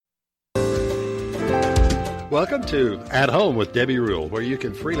Welcome to At Home with Debbie Rule, where you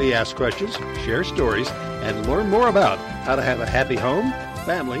can freely ask questions, share stories, and learn more about how to have a happy home,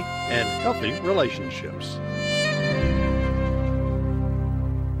 family, and healthy relationships.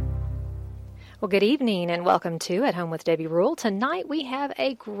 Well, good evening and welcome to At Home with Debbie Rule. Tonight we have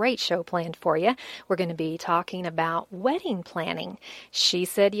a great show planned for you. We're going to be talking about wedding planning. She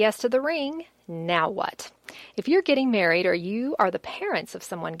said yes to the ring. Now what? If you're getting married or you are the parents of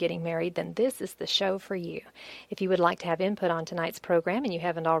someone getting married, then this is the show for you. If you would like to have input on tonight's program and you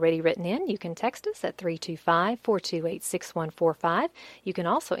haven't already written in, you can text us at 325-428-6145. You can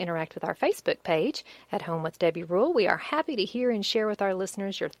also interact with our Facebook page, At Home with Debbie Rule. We are happy to hear and share with our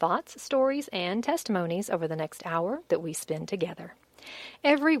listeners your thoughts, stories, and testimonies over the next hour that we spend together.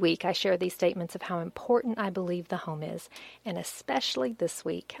 Every week I share these statements of how important I believe the home is, and especially this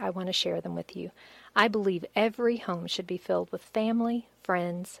week I want to share them with you. I believe every home should be filled with family,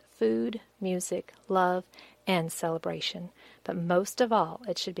 friends, food, music, love, and celebration. But most of all,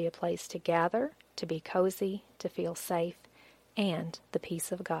 it should be a place to gather, to be cozy, to feel safe, and the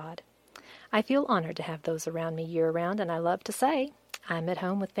peace of God. I feel honored to have those around me year-round, and I love to say, I'm at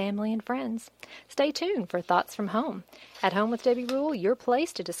home with family and friends. Stay tuned for Thoughts from Home. At Home with Debbie Rule, your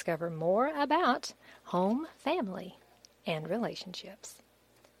place to discover more about home, family, and relationships.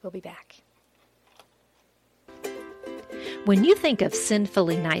 We'll be back. When you think of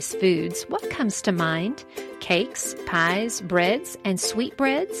sinfully nice foods, what comes to mind? Cakes, pies, breads, and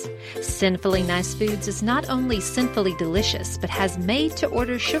sweetbreads? Sinfully Nice Foods is not only sinfully delicious, but has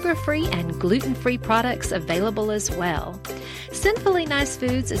made-to-order sugar-free and gluten-free products available as well. Sinfully Nice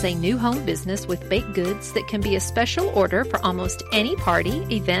Foods is a new home business with baked goods that can be a special order for almost any party,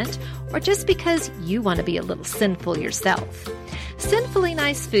 event, or just because you want to be a little sinful yourself. Sinfully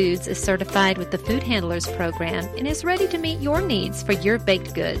Nice Foods is certified with the Food Handlers Program and is ready to meet your needs for your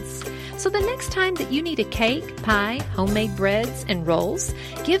baked goods. So the next time that you need a cake, pie, homemade breads, and rolls,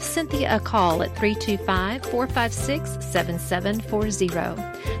 give Cynthia a call at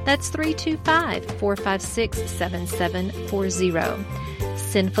 325-456-7740. That's 325-456-7740.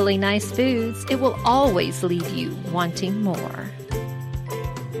 Sinfully Nice Foods, it will always leave you wanting more.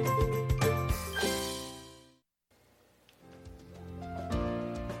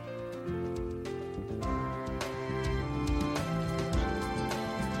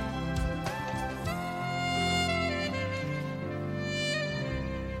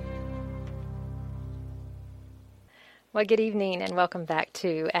 Well, good evening and welcome back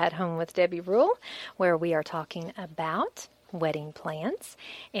to At Home with Debbie Rule, where we are talking about wedding plans.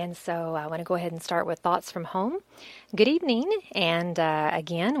 And so I want to go ahead and start with Thoughts from Home. Good evening, and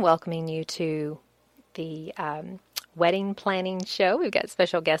again, welcoming you to the wedding planning show. We've got a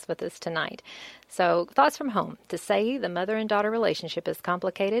special guest with us tonight. So, Thoughts from Home. To say the mother and daughter relationship is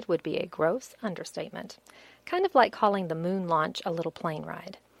complicated would be a gross understatement. Kind of like calling the moon launch a little plane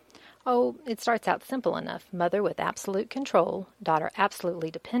ride. Oh, it starts out simple enough. Mother with absolute control, daughter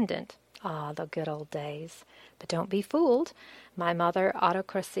absolutely dependent. Ah, the good old days. But don't be fooled. My mother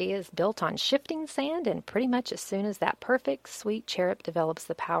autocracy is built on shifting sand, and pretty much as soon as that perfect, sweet cherub develops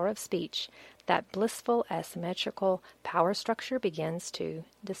the power of speech, that blissful, asymmetrical power structure begins to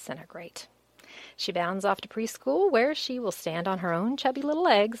disintegrate. She bounds off to preschool, where she will stand on her own chubby little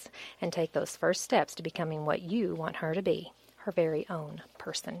legs and take those first steps to becoming what you want her to be, her very own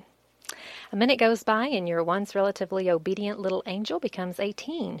person. A minute goes by and your once relatively obedient little angel becomes a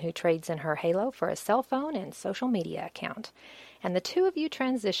teen who trades in her halo for a cell phone and social media account. And the two of you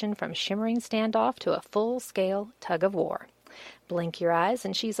transition from shimmering standoff to a full-scale tug-of-war. Blink your eyes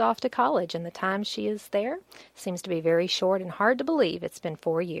and she's off to college, and the time she is there seems to be very short and hard to believe it's been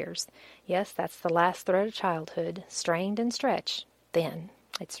 4 years. Yes, that's the last thread of childhood, strained and stretched. Then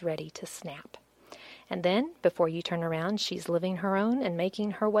it's ready to snap. And then, before you turn around, she's living her own and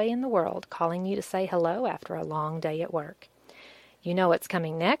making her way in the world, calling you to say hello after a long day at work. You know what's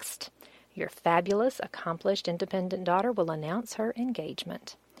coming next. Your fabulous, accomplished, independent daughter will announce her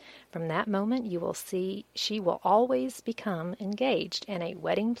engagement. From that moment, you will see she will always become engaged in a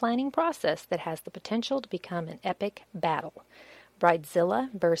wedding planning process that has the potential to become an epic battle.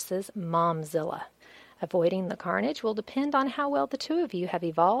 Bridezilla versus Momzilla. Avoiding the carnage will depend on how well the two of you have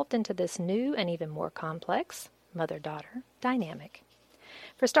evolved into this new and even more complex mother-daughter dynamic.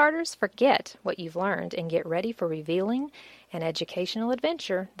 For starters, forget what you've learned and get ready for revealing an educational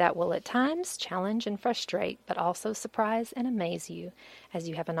adventure that will at times challenge and frustrate, but also surprise and amaze you as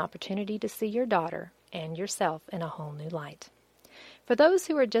you have an opportunity to see your daughter and yourself in a whole new light. For those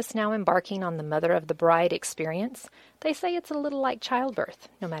who are just now embarking on the mother of the bride experience, they say it's a little like childbirth.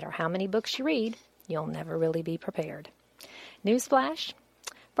 No matter how many books you read, you'll never really be prepared. Newsflash,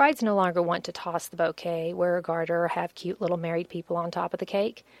 Brides no longer want to toss the bouquet, wear a garter, or have cute little married people on top of the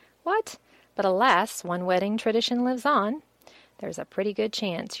cake. What? But alas, one wedding tradition lives on. There's a pretty good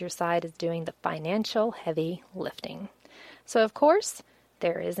chance your side is doing the financial heavy lifting. So, of course,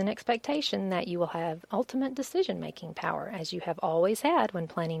 there is an expectation that you will have ultimate decision-making power, as you have always had when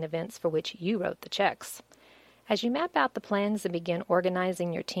planning events for which you wrote the checks. As you map out the plans and begin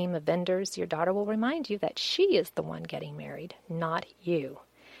organizing your team of vendors, your daughter will remind you that she is the one getting married, not you.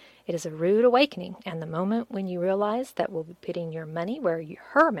 It is a rude awakening, and the moment when you realize that we'll be putting your money where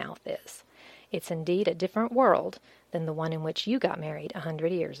her mouth is. It's indeed a different world than the one in which you got married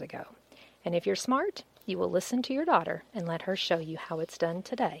 100 years ago. And if you're smart, you will listen to your daughter and let her show you how it's done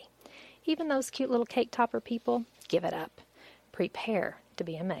today. Even those cute little cake topper people, give it up. Prepare to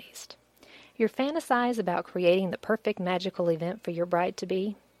be amazed. You fantasize about creating the perfect magical event for your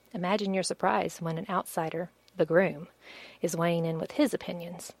bride-to-be. Imagine your surprise when an outsider, the groom, is weighing in with his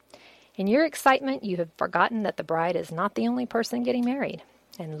opinions. In your excitement, you have forgotten that the bride is not the only person getting married.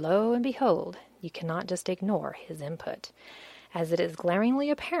 And lo and behold, you cannot just ignore his input. As it is glaringly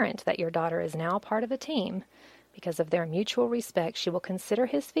apparent that your daughter is now part of a team, because of their mutual respect, she will consider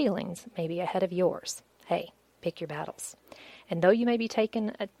his feelings maybe ahead of yours. Hey, pick your battles. And though you may be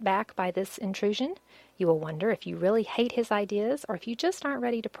taken aback by this intrusion, you will wonder if you really hate his ideas or if you just aren't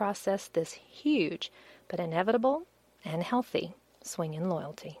ready to process this huge but inevitable and healthy swing in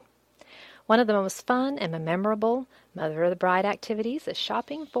loyalty. One of the most fun and memorable Mother of the Bride activities is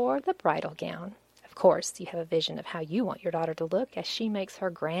shopping for the bridal gown. Of course, you have a vision of how you want your daughter to look as she makes her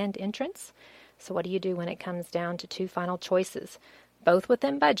grand entrance. So what do you do when it comes down to two final choices, both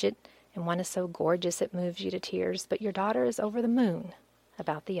within budget, and one is so gorgeous it moves you to tears, but your daughter is over the moon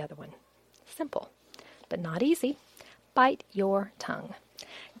about the other one? Simple, but not easy. Bite your tongue.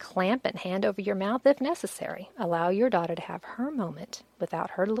 Clamp and hand over your mouth if necessary. Allow your daughter to have her moment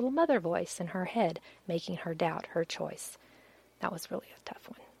without her little mother voice in her head making her doubt her choice. That was really a tough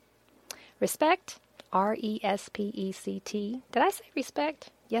one. Respect, R-E-S-P-E-C-T. Did I say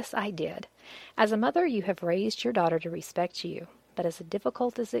respect? Yes, I did. As a mother, you have raised your daughter to respect you, but as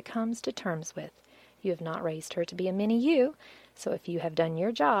difficult as it comes to terms with, you have not raised her to be a mini you, so if you have done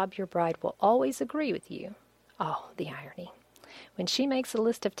your job, your bride will always agree with you. Oh, the irony. When she makes a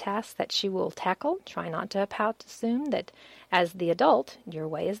list of tasks that she will tackle, try not to pout assume that as the adult, your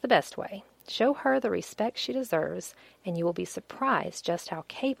way is the best way. Show her the respect she deserves, and you will be surprised just how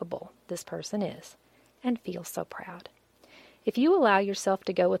capable this person is, and feel so proud. If you allow yourself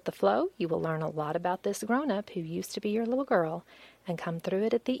to go with the flow, you will learn a lot about this grown-up who used to be your little girl, and come through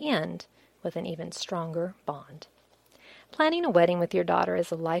it at the end with an even stronger bond. Planning a wedding with your daughter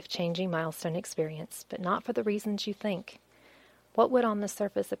is a life-changing milestone experience, but not for the reasons you think. What would on the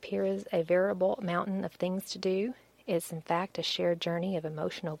surface appear as a veritable mountain of things to do is in fact a shared journey of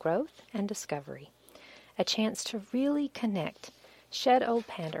emotional growth and discovery, a chance to really connect, shed old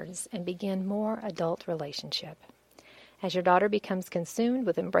patterns, and begin more adult relationship. As your daughter becomes consumed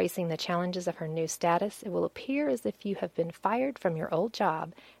with embracing the challenges of her new status, it will appear as if you have been fired from your old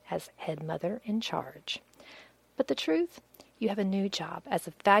job as head mother in charge. But the truth, you have a new job as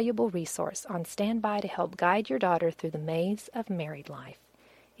a valuable resource on standby to help guide your daughter through the maze of married life.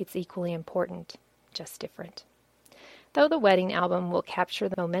 It's equally important, just different. Though the wedding album will capture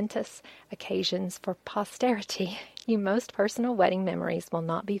the momentous occasions for posterity, your most personal wedding memories will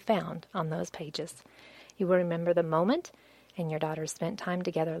not be found on those pages. You will remember the moment, and your daughter spent time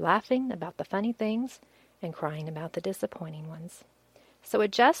together laughing about the funny things and crying about the disappointing ones. So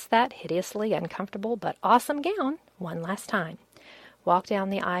adjust that hideously uncomfortable but awesome gown one last time. Walk down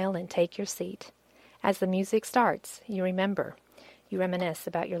the aisle and take your seat. As the music starts, you reminisce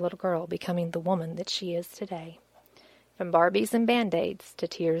about your little girl becoming the woman that she is today. From Barbies and Band-Aids to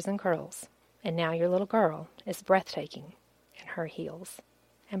tears and curls. And now your little girl is breathtaking in her heels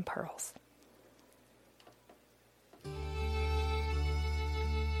and pearls.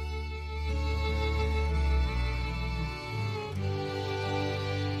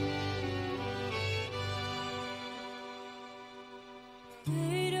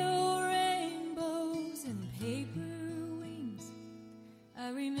 Little rainbows and paper wings. I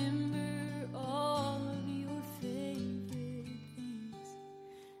remember all of your favorite things,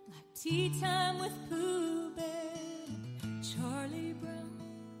 like tea time with Pooh Bear, Charlie Brown,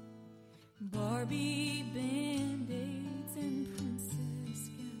 Barbie Band-Aids and princess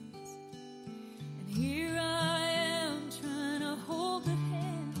gowns. And here I am trying to hold the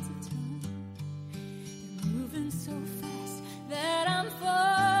hands of time. They're moving so fast that I'm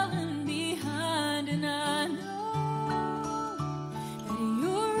falling behind, and I know that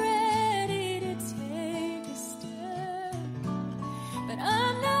you're ready to take a step, but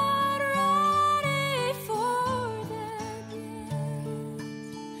I'm not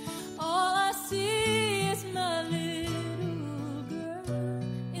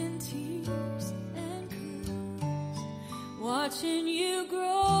you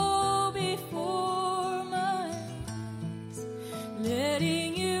grow before my eyes,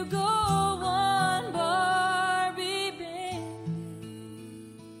 letting you go one Barbie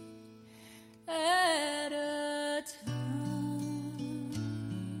Band-Aid at a time.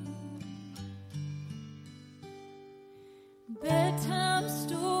 Bedtime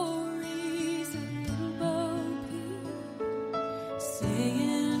stories of little Bo Peep,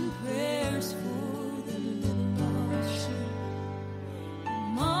 saying prayers for the little lost sheep.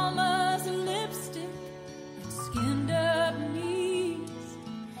 Mama's lipstick and skinned up knees,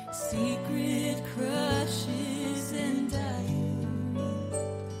 secret crushes and diaries.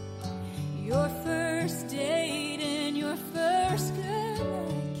 Your first date and your first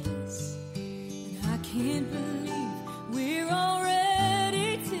goodnight kiss, and I can't believe we're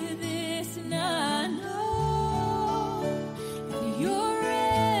already to this, and I know that you're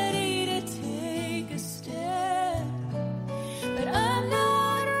ready to take a step, but I'm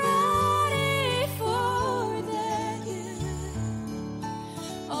not ready for that yet.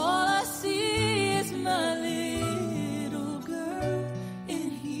 All I see is my little girl in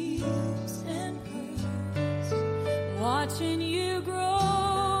heels and pearls, watching you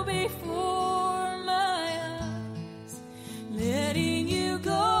grow before my eyes, letting you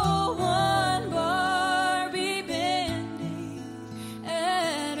go one Barbie Band-Aid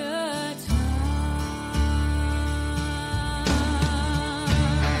at a time.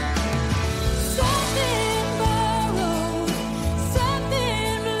 Something borrowed,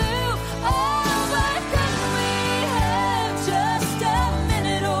 something blue. Oh, but couldn't we have just a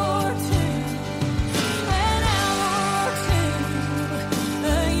minute or two, an hour or two, a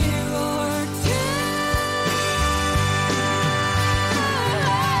year or two?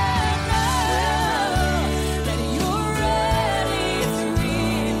 That you're ready, it's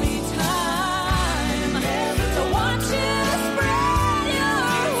really time to watch you spread your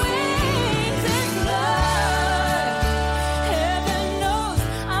wings and fly. Heaven knows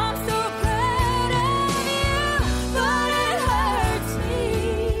I'm so proud of you, but it hurts me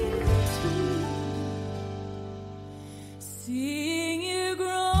too, seeing you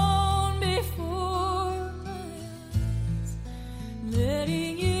grown before my eyes,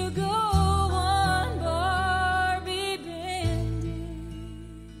 letting you go one Barbie Band-Aid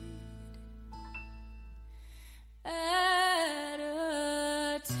at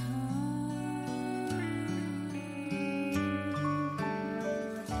a time.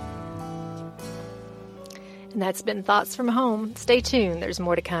 And that's been Thoughts from Home. Stay tuned. There's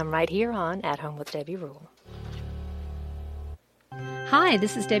more to come right here on At Home with Debbie Rule. Hi,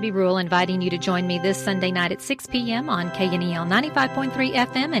 this is Debbie Rule inviting you to join me this Sunday night at 6 p.m. on KNEL 95.3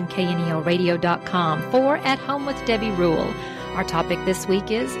 FM and KNELradio.com for At Home with Debbie Rule. Our topic this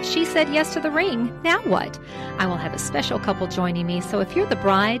week is She Said Yes to the Ring, Now What? I will have a special couple joining me, so if you're the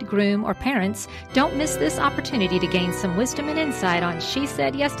bride, groom, or parents, don't miss this opportunity to gain some wisdom and insight on She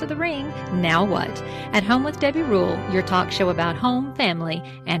Said Yes to the Ring, Now What? At Home with Debbie Rule, your talk show about home, family,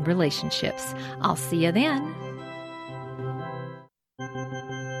 and relationships. I'll see you then.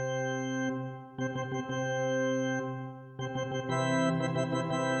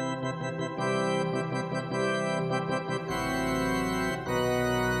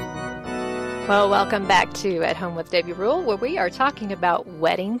 Well, welcome back to At Home with Debbie Rule, where we are talking about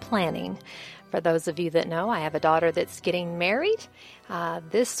wedding planning. For those of you that know, I have a daughter that's getting married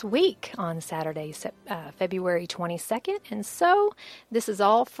this week on Saturday, February 22nd. And so this is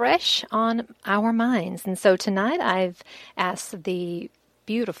all fresh on our minds. And so tonight I've asked the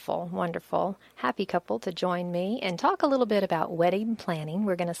beautiful, wonderful, happy couple to join me and talk a little bit about wedding planning.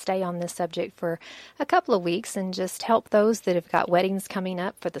 We're going to stay on this subject for a couple of weeks and just help those that have got weddings coming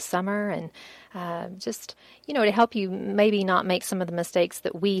up for the summer and just, to help you maybe not make some of the mistakes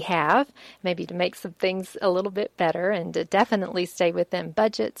that we have, maybe to make some things a little bit better and to definitely stay within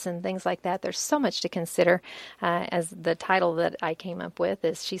budgets and things like that. There's so much to consider. As the title that I came up with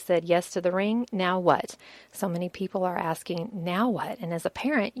is She Said Yes to the Ring, Now What? So many people are asking, now what? And as a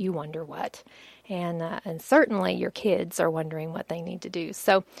parent, you wonder what. And certainly your kids are wondering what they need to do.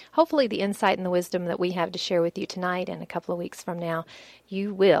 So hopefully the insight and the wisdom that we have to share with you tonight and a couple of weeks from now,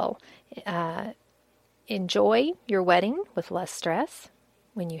 you will enjoy your wedding with less stress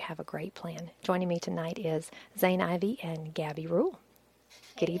when you have a great plan. Joining me tonight is Zane Ivy and Gabby Rule.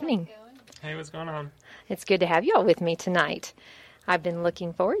 Good evening. Hey, what's going on? It's good to have you all with me tonight. I've been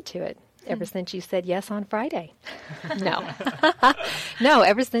looking forward to it ever since you said yes on Friday. No. No,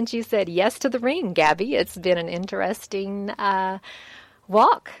 ever since you said yes to the ring, Gabby. It's been an interesting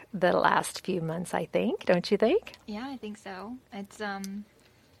walk the last few months, I think. Don't you think? Yeah, I think so. It's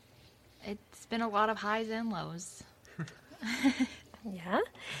been a lot of highs and lows.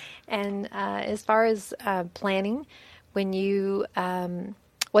 And as far as planning, when you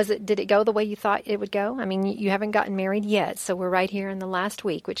did it go the way you thought it would go? I mean, you haven't gotten married yet, so we're right here in the last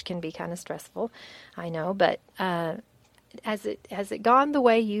week, which can be kind of stressful, I know. But has it gone the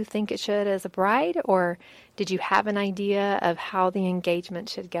way you think it should as a bride, or did you have an idea of how the engagement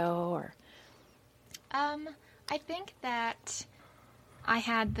should go? Or I think that I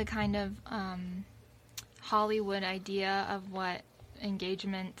had the kind of Hollywood idea of what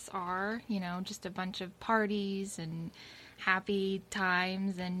engagements are, just a bunch of parties and happy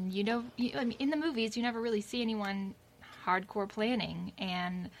times, and I mean, in the movies you never really see anyone hardcore planning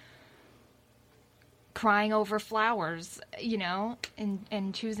and crying over flowers,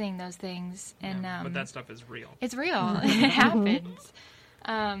 and choosing those things. And but that stuff is real. It's real. It happens.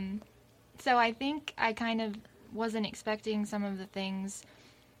 So I think I kind of wasn't expecting some of the things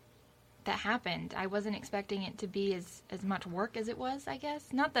that happened. I wasn't expecting it to be as much work as it was, I guess.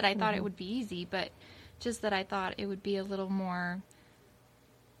 Not that I thought it would be easy, but just that I thought it would be a little more,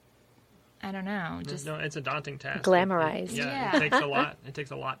 I don't know. No, it's a daunting task. Glamorized. Yeah. It takes a lot. It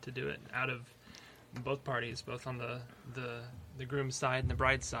takes a lot to do it out of both parties, both on the groom's side and the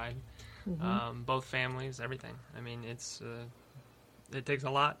bride's side, both families, everything. I mean, it takes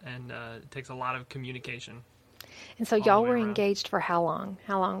a lot, and it takes a lot of communication. And so all y'all the way were around. engaged for how long?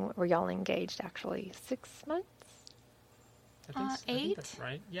 How long were y'all engaged, actually? 6 months? I think 8? that's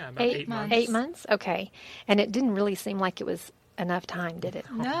right. Yeah, about 8 8 months. 8 months? Okay. And it didn't really seem like it was enough time, did it?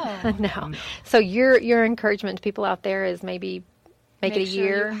 No. No. So your encouragement to people out there is maybe make it a sure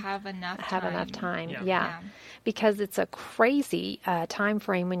year. you have enough time. Have enough time. Yeah. Yeah. Because it's a crazy time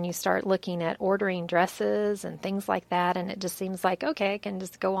frame when you start looking at ordering dresses and things like that, and it just seems like, okay, I can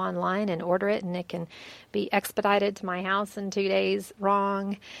just go online and order it, and it can be expedited to my house in 2 days.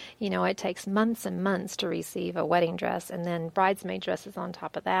 Wrong. It takes months and months to receive a wedding dress, and then bridesmaid dresses on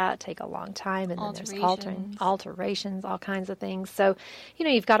top of that take a long time, and then there's alterations, all kinds of things. So,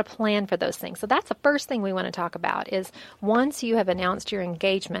 you've got to plan for those things. So that's the first thing we want to talk about is once you have announced your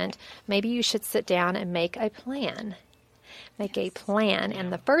engagement, maybe you should sit down and make a plan. Make a plan.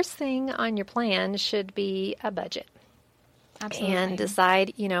 And the first thing on your plan should be a budget. Absolutely. And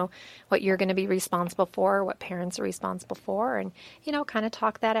decide, what you're going to be responsible for, what parents are responsible for, and, kind of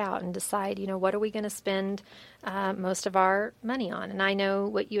talk that out and decide, what are we going to spend most of our money on. And I know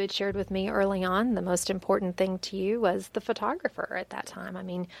what you had shared with me early on, the most important thing to you was the photographer at that time. I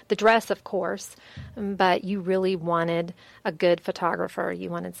mean, the dress, of course, but you really wanted a good photographer. You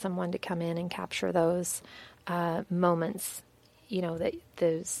wanted someone to come in and capture those moments,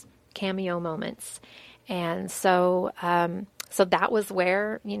 those cameo moments. And so that was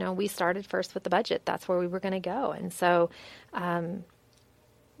where, we started first with the budget. That's where we were going to go. And so from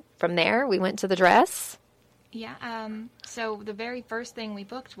there, we went to the dress. Yeah. So the very first thing we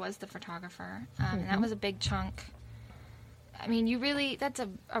booked was the photographer. And that was a big chunk. I mean, that's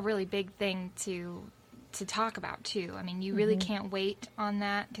a really big thing to talk about, too. I mean, you really can't wait on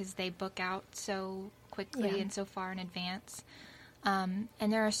that because they book out so quickly and so far in advance. And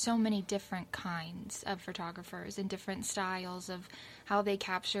there are so many different kinds of photographers and different styles of how they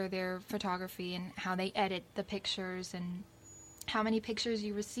capture their photography and how they edit the pictures and how many pictures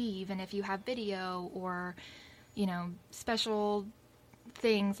you receive and if you have video or, special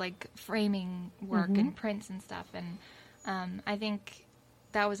things like framing work and prints and stuff. And I think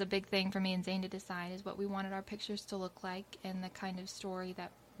that was a big thing for me and Zane to decide is what we wanted our pictures to look like and the kind of story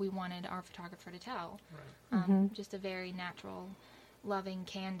that we wanted our photographer to tell. Right. Just a very natural, loving,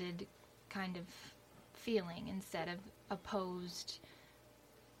 candid kind of feeling instead of a posed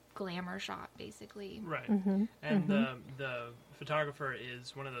glamour shot, basically. Right. And the photographer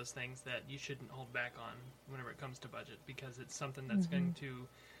is one of those things that you shouldn't hold back on whenever it comes to budget because it's something that's going to,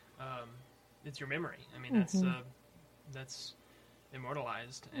 it's your memory. I mean, that's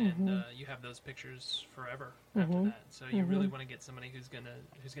immortalized, and you have those pictures forever after that. So you really want to get somebody who's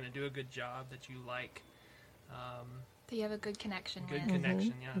gonna do a good job that you like. That you have a good connection Good with.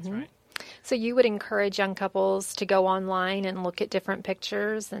 connection, yeah, that's right. So you would encourage young couples to go online and look at different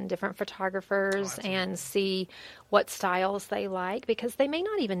pictures and different photographers and see what styles they like because they may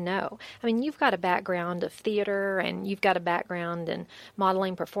not even know. I mean, you've got a background of theater and you've got a background in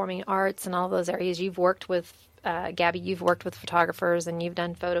modeling, performing arts and all those areas. You've worked with Gabby, you've worked with photographers and you've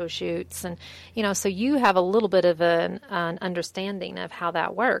done photo shoots and, so you have a little bit of an understanding of how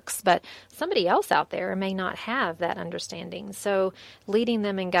that works, but somebody else out there may not have that understanding. So leading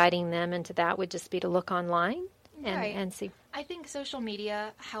them and guiding them into that would just be to look online and see. I think social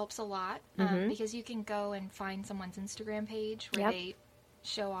media helps a lot because you can go and find someone's Instagram page where they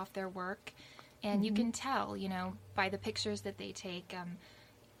show off their work and you can tell, by the pictures that they take,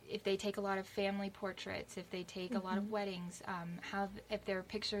 if they take a lot of family portraits, if they take a lot of weddings, if their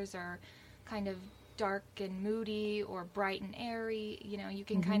pictures are kind of dark and moody or bright and airy, you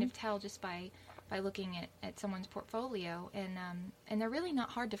can kind of tell just by looking at someone's portfolio, and they're really not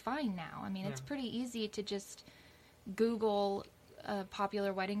hard to find now. I mean, it's pretty easy to just Google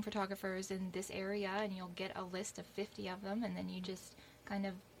popular wedding photographers in this area, and you'll get a list of 50 of them, and then you just kind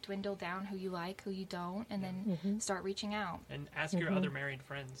of dwindle down who you like, who you don't, and then start reaching out. And ask your other married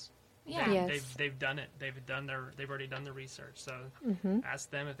friends. Yeah. Yes. They've done it. They've already done the research. So ask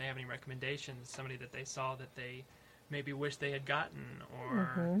them if they have any recommendations, somebody that they saw that they maybe wish they had gotten,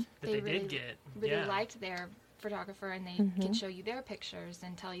 or that they really, did get. Really liked their photographer, and they can show you their pictures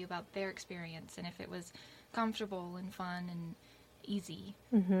and tell you about their experience and if it was comfortable and fun and easy.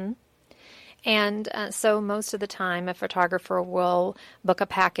 And so most of the time, a photographer will book a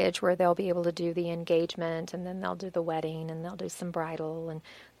package where they'll be able to do the engagement, and then they'll do the wedding, and they'll do some bridal and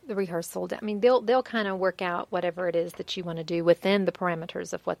the rehearsal. I mean, they'll kind of work out whatever it is that you want to do within the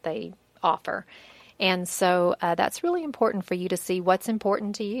parameters of what they offer. And so that's really important for you to see what's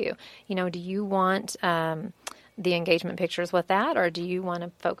important to you. Do you want the engagement pictures with that, or do you want to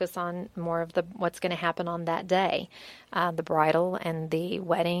focus on more of what's going to happen on that day, the bridal and the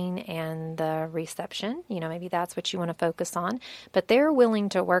wedding and the reception? Maybe that's what you want to focus on. But they're willing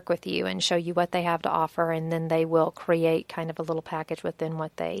to work with you and show you what they have to offer, and then they will create kind of a little package within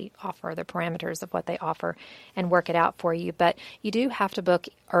what they offer, the parameters of what they offer, and work it out for you. But you do have to book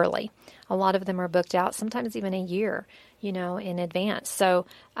early. A lot of them are booked out, sometimes even a year, in advance. So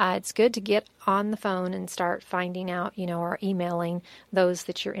it's good to get on the phone and start finding out, or emailing those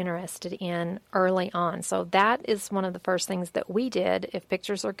that you're interested in early on. So that is one of the first things that we did. If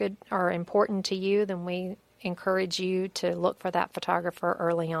pictures are important to you, then we encourage you to look for that photographer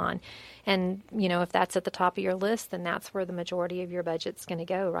early on. And, if that's at the top of your list, then that's where the majority of your budget's going to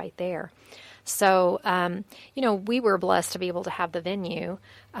go, right there. So, we were blessed to be able to have the venue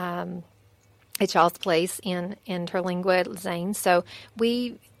at Y'all's Place in Terlingua, Zane. So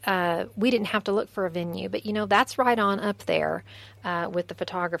we didn't have to look for a venue, but that's right on up there with the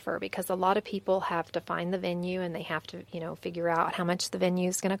photographer, because a lot of people have to find the venue, and they have to figure out how much the venue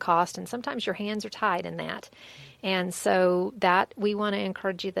is going to cost, and sometimes your hands are tied in that. And so that we want to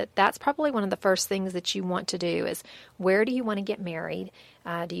encourage you that's probably one of the first things that you want to do is, where do you want to get married?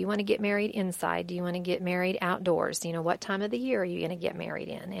 Do you want to get married inside? Do you want to get married outdoors? What time of the year are you going to get married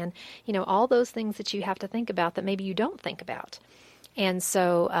in? And, all those things that you have to think about that maybe you don't think about. And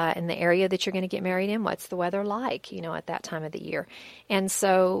so in the area that you're going to get married in, what's the weather like, at that time of the year? And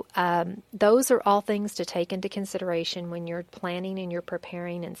so those are all things to take into consideration when you're planning and you're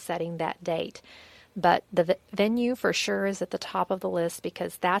preparing and setting that date. But the venue for sure is at the top of the list,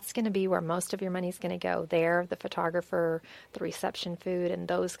 because that's going to be where most of your money is going to go. There, the photographer, the reception food, and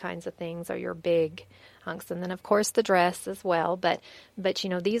those kinds of things are your big hunks. And then, of course, the dress as well. But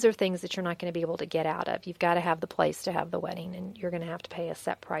these are things that you're not going to be able to get out of. You've got to have the place to have the wedding, and you're going to have to pay a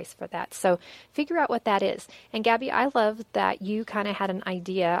set price for that. So figure out what that is. And Gabby, I love that you kind of had an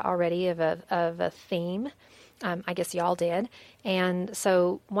idea already of a theme. I guess y'all did. And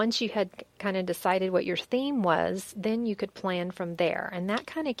so once you had kind of decided what your theme was, then you could plan from there. And that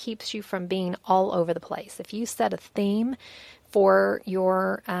kind of keeps you from being all over the place. If you set a theme for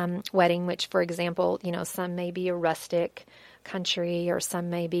your wedding, which, for example, some may be a rustic country, or some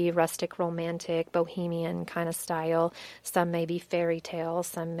may be rustic, romantic, bohemian kind of style. Some may be fairy tale.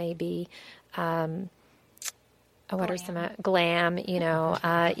 Some may be glam,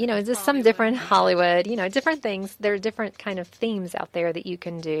 just some different Hollywood, different things. There are different kind of themes out there that you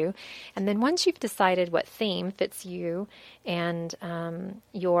can do. And then once you've decided what theme fits you and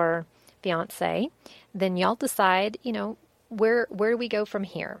your fiance, then y'all decide, where do we go from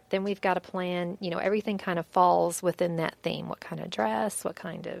here? Then we've got a plan. Everything kind of falls within that theme. What kind of dress? What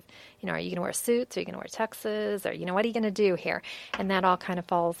kind of, are you going to wear suits? Are you going to wear tuxes? Or, what are you going to do here? And that all kind of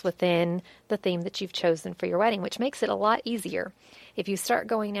falls within the theme that you've chosen for your wedding, which makes it a lot easier. If you start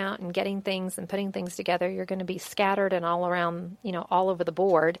going out and getting things and putting things together, you're going to be scattered and all around, all over the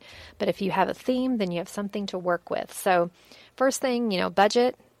board. But if you have a theme, then you have something to work with. So first thing,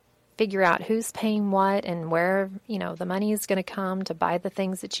 budget. Figure out who's paying what and where, the money is going to come to buy the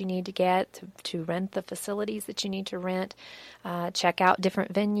things that you need to get, to rent the facilities that you need to rent, check out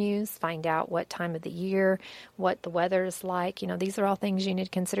different venues, find out what time of the year, what the weather is like. These are all things you need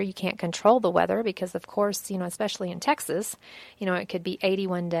to consider. You can't control the weather because, of course, especially in Texas, it could be 80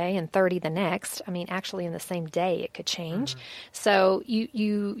 one day and 30 the next. Actually in the same day it could change. Mm-hmm. So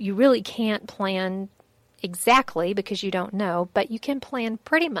you really can't plan exactly because you don't know, but you can plan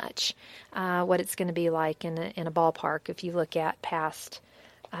pretty much what it's going to be like in a ballpark if you look at past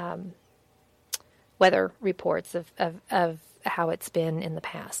weather reports of how it's been in the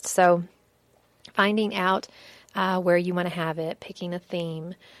past. So finding out where you want to have it, picking a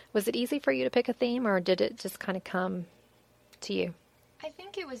theme. Was it easy for you to pick a theme, or did it just kind of come to you? I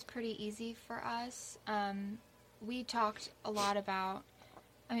think it was pretty easy for us. We talked a lot about,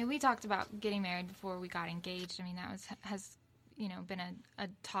 we talked about getting married before we got engaged. I mean, that has been a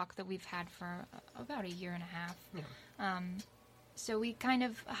talk that we've had for about a year and a half. Yeah. So we kind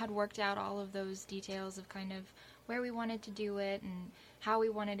of had worked out all of those details of kind of where we wanted to do it and how we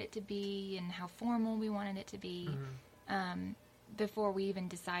wanted it to be and how formal we wanted it to be before we even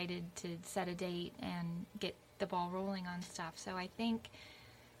decided to set a date and get the ball rolling on stuff. So I think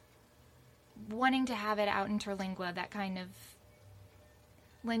wanting to have it out in Terlingua, that kind of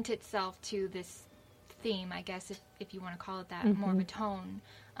lent itself to this theme, I guess, if you want to call it that, more of a tone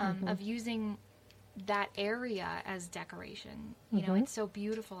of using that area as decoration. You know, it's so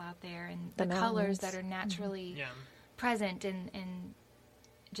beautiful out there, and the colors that are naturally present and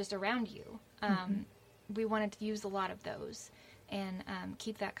just around you. We wanted to use a lot of those and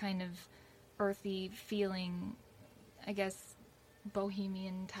keep that kind of earthy feeling, I guess,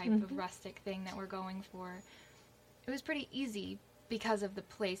 bohemian type of rustic thing that we're going for. It was pretty easy because of the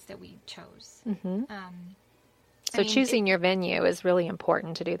place that we chose. So choosing your venue is really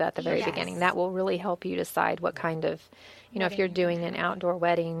important to do that at the very beginning. That will really help you decide what kind of, if you're doing an outdoor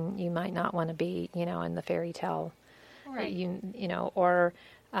wedding, you might not want to be, in the fairy tale, right? Or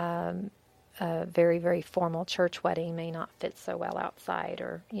a very, very formal church wedding may not fit so well outside,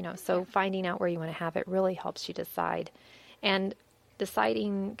 or, so finding out where you want to have it really helps you decide. And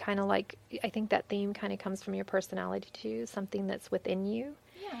deciding kind of like, I think that theme kind of comes from your personality too, something that's within you.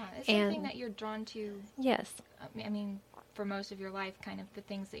 Yeah, it's something that you're drawn to. Yes. I mean, for most of your life, kind of the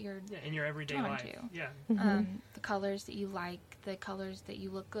things that you're in your everyday drawn life. To. Yeah. The colors that you like, the colors that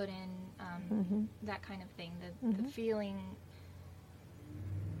you look good in, that kind of thing. The feeling,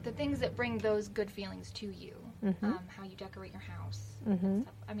 the things that bring those good feelings to you. How you decorate your house. And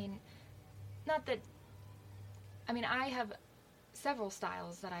stuff. I mean, I have several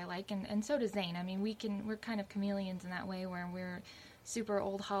styles that I like, and so does Zane. I mean, we're kind of chameleons in that way, where we're super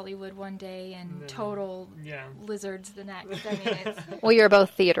old Hollywood one day and total lizards the next. I mean, it's well, you're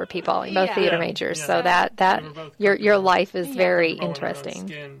both theater people, you're both theater majors, so that your life is very interesting.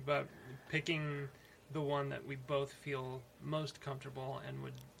 Skin, but picking the one that we both feel most comfortable and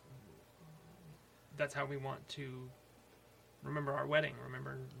that's how we want to remember our wedding,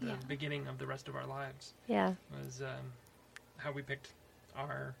 remember the beginning of the rest of our lives. Yeah, was how we picked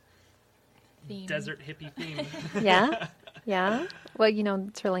our theme. Desert hippie theme. Yeah. Well,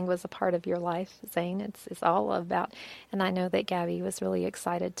 Terlingua was a part of your life, Zane. It's all about, and I know that Gabby was really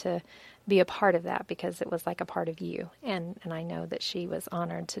excited to be a part of that because it was like a part of you, and I know that she was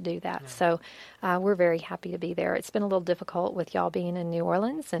honored to do that. So we're very happy to be there. It's been a little difficult with y'all being in New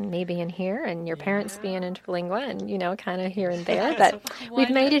Orleans and me being here and your parents being in Terlingua and kind of here and there, but we've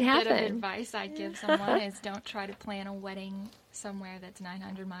made it happen. One bit of advice I'd give someone is don't try to plan a wedding somewhere that's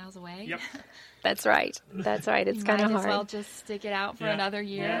 900 miles away. Yep. That's right. It's kind of hard. Might as well just stick it out for another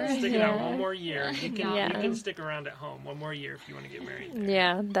year. Yeah, stick it out one more year. You can stick around at home one more year if you want to get married there.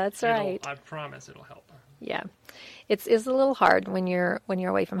 Yeah, that's right. I promise it'll help. Yeah. It's a little hard when you're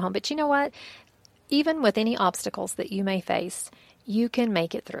away from home. But you know what? Even with any obstacles that you may face, you can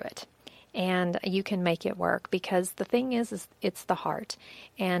make it through it. And you can make it work, because the thing is it's the heart.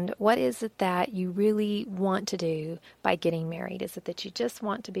 And what is it that you really want to do by getting married? Is it that you just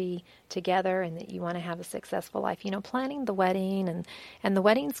want to be together and that you want to have a successful life? Planning the wedding and the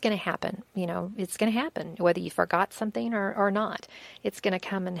wedding's going to happen. It's going to happen whether you forgot something or not. It's going to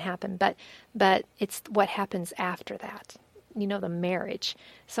come and happen. But it's what happens after that. The marriage.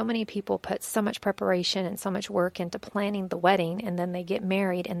 So many people put so much preparation and so much work into planning the wedding, and then they get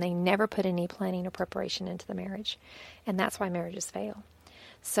married and they never put any planning or preparation into the marriage. And that's why marriages fail.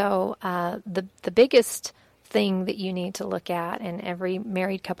 So the biggest thing that you need to look at, and every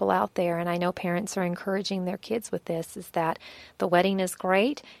married couple out there, and I know parents are encouraging their kids with this, is that the wedding is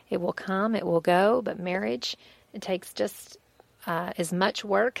great. It will come, it will go, but marriage, it takes just as much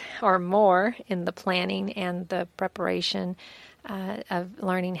work or more in the planning and the preparation of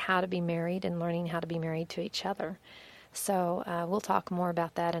learning how to be married and learning how to be married to each other. So we'll talk more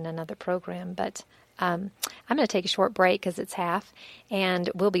about that in another program. But I'm going to take a short break because it's half,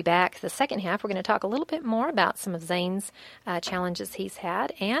 and we'll be back the second half. We're going to talk a little bit more about some of Zane's challenges he's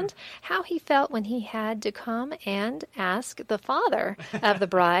had and how he felt when he had to come and ask the father of the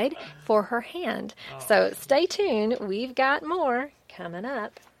bride for her hand. So stay tuned. We've got more coming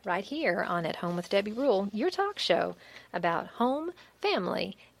up. right here on At Home with Debbie Rule, your talk show about home,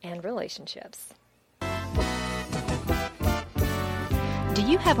 family, and relationships. Do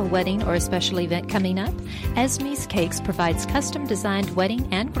you have a wedding or a special event coming up? Esme's Cakes provides custom-designed wedding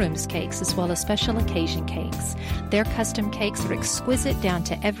and groom's cakes as well as special occasion cakes. Their custom cakes are exquisite down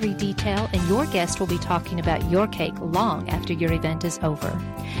to every detail, and your guest will be talking about your cake long after your event is over.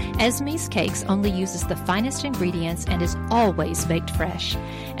 Esme's Cakes only uses the finest ingredients and is always baked fresh.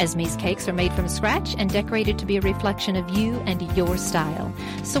 Esme's Cakes are made from scratch and decorated to be a reflection of you and your style.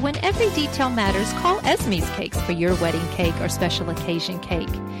 So when every detail matters, call Esme's Cakes for your wedding cake or special occasion cake.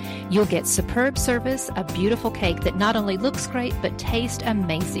 You'll get superb service, a beautiful cake that not only looks great but tastes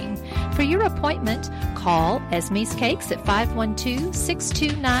amazing. For your appointment, call Esme's Cakes at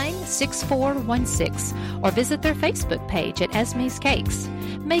 512-629-6416 or visit their Facebook page at Esme's Cakes.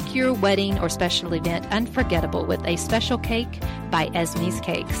 Make your wedding or special event unforgettable with a special cake by Esme's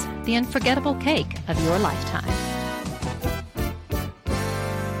Cakes, the unforgettable cake of your lifetime.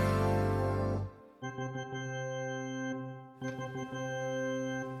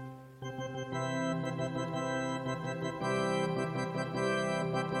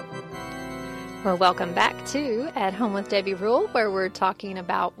 Well, welcome back to At Home with Debbie Rule, where we're talking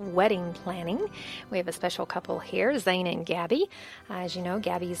about wedding planning. We have a special couple here, Zane and Gabby. As you know,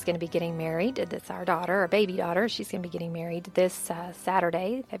 Gabby is going to be getting married. That's our daughter, our baby daughter. She's going to be getting married this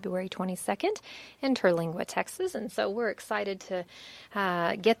Saturday, February 22nd, in Terlingua, Texas. And so we're excited to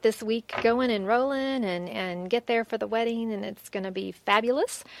get this week going and rolling and get there for the wedding. And it's going to be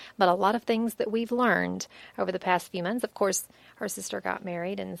fabulous. But a lot of things that we've learned over the past few months. Of course, her sister got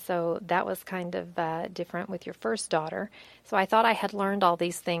married, and so that was kind of different with your first daughter. So I thought I had learned all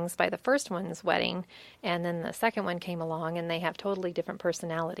these things by the first one's wedding, and then the second one came along, and they have totally different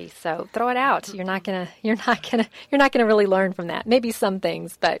personalities. So throw it out. You're not gonna really learn from that. Maybe some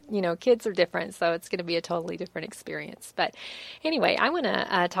things, but kids are different, so it's going to be a totally different experience. But anyway, I want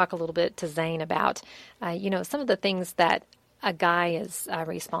to talk a little bit to Zane about some of the things that a guy is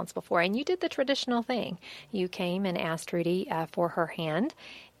responsible for. And you did the traditional thing. You came and asked Rudy for her hand,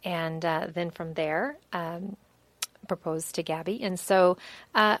 and then from there proposed to Gabby. And so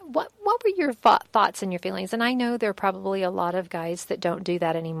what were your thoughts and your feelings? And I know there are probably a lot of guys that don't do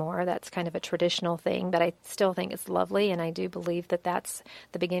that anymore. That's kind of a traditional thing, but I still think it's lovely, and I do believe that that's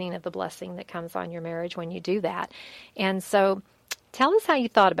the beginning of the blessing that comes on your marriage when you do that. And so tell us how you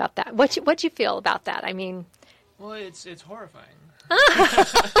thought about that. What'd you feel about that? I mean... Well, it's horrifying.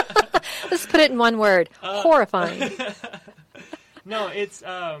 Let's put it in one word. Horrifying. No, it's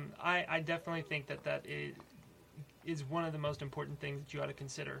I definitely think that is one of the most important things that you ought to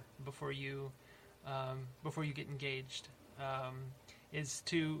consider before you get engaged, is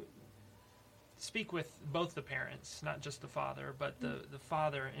to speak with both the parents, not just the father, but the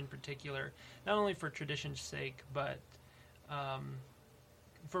father in particular, not only for tradition's sake, but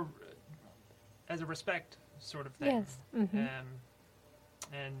for as a respect sort of thing. Yes. Mm-hmm.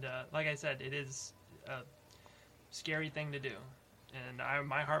 And like I said, it is a scary thing to do. And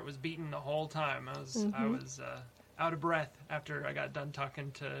my heart was beating the whole time. I was out of breath after I got done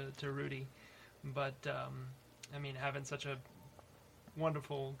talking to Rudy. But having such a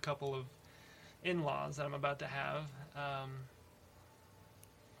wonderful couple of in-laws that I'm about to have.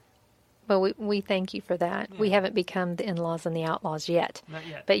 Well, we thank you for that. Yeah. We haven't become the in-laws and the outlaws yet. Not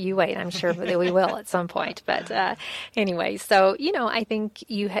yet. But you wait. I'm sure that we will at some point. But anyway, so, I think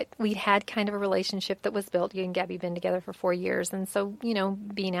we'd had kind of a relationship that was built. You and Gabby have been together for 4 years. And so,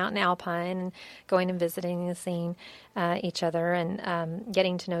 being out in Alpine and going and visiting and seeing each other and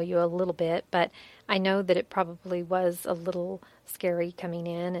getting to know you a little bit. But I know that it probably was a little scary coming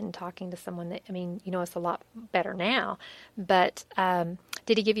in and talking to someone that, you know us a lot better now. But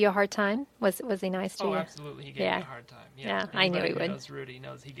did he give you a hard time? Was he nice to you? Oh, absolutely. He gave me a hard time. Yeah, I knew he would. Knows Rudy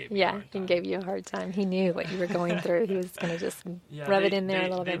knows he gave me a hard time. Yeah, he gave you a hard time. He knew what you were going through. He was going to just rub it in there a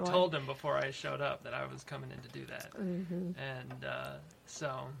little bit more. They told him before I showed up that I was coming in to do that. Mm-hmm. And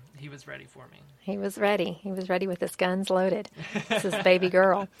so he was ready for me. He was ready. He was ready with his guns loaded. This is baby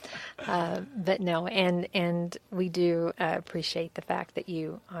girl. But no, and we do appreciate the fact that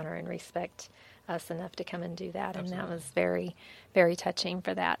you honor and respect us enough to come and do that. Absolutely. And that was very, very touching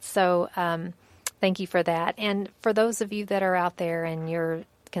for that. So thank you for that. And for those of you that are out there and you're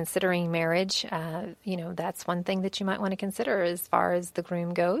considering marriage, that's one thing that you might want to consider as far as the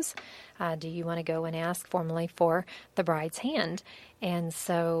groom goes. Do you want to go and ask formally for the bride's hand? And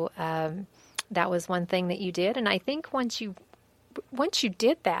so that was one thing that you did. And I think once you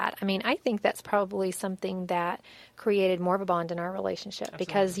did that, I think that's probably something that created more of a bond in our relationship. Absolutely.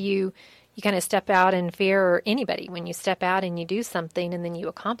 Because you kind of step out in fear, or anybody, when you step out and you do something and then you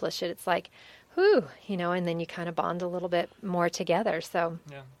accomplish it, it's like, whew, and then you kind of bond a little bit more together. So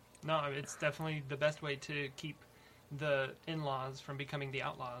Yeah. No, it's definitely the best way to keep the in-laws from becoming the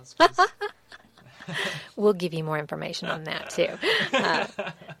outlaws. 'Cause we'll give you more information on that too.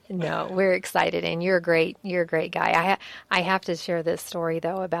 No, we're excited, and you're a great guy. I have to share this story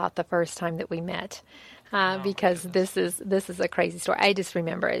though about the first time that we met. Because this is a crazy story. I just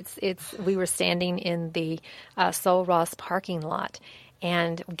remember we were standing in the Sol Ross parking lot,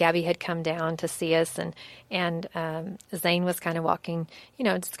 and Gabby had come down to see us, and Zane was kind of walking,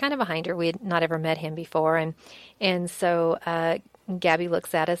 just kind of behind her. We had not ever met him before, and so Gabby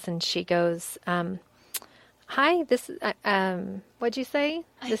looks at us and she goes, "Hi, this what'd you say?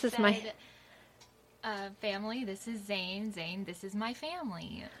 This is my family. This is Zane. Zane, this is my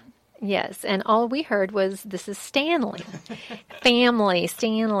family." Yes, and all we heard was, "This is Stanley." Family,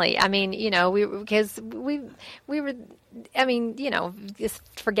 Stanley. I mean, because we were, I mean, just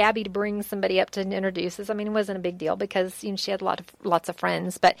for Gabby to bring somebody up to introduce us, I mean, it wasn't a big deal because she had lots of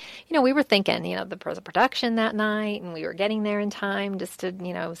friends. But we were thinking, the production that night, and we were getting there in time just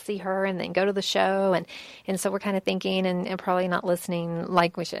to see her and then go to the show, and so we're kind of thinking and probably not listening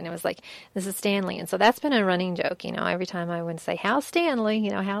like we should. And it was like, "This is Stanley," and so that's been a running joke. Every time I would say, "How's Stanley?"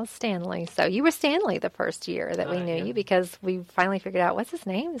 How's Stanley? So you were Stanley the first year that we knew you, because we finally figured out, what's his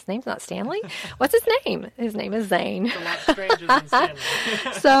name? His name's not Stanley. What's his name? His name is Zane. a lot stranger than Stanley.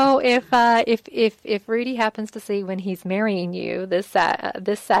 So if Rudy happens to see when he's marrying you this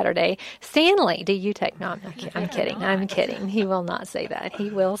Saturday, "Stanley, do you take?" No, I'm kidding. I'm kidding. He will not say that. He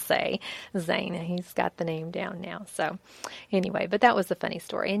will say Zane. He's got the name down now. So anyway, but that was a funny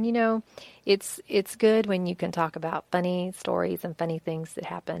story. And it's good when you can talk about funny stories and funny things that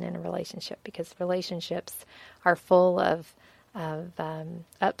happen in a relationship, because relationships are full of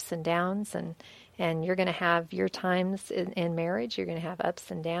ups and downs, and you're going to have your times in marriage. You're going to have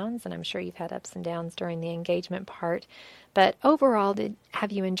ups and downs, and I'm sure you've had ups and downs during the engagement part. But overall,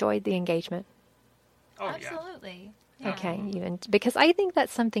 have you enjoyed the engagement? Oh, Absolutely. Okay, because I think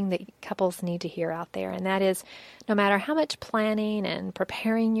that's something that couples need to hear out there, and that is, no matter how much planning and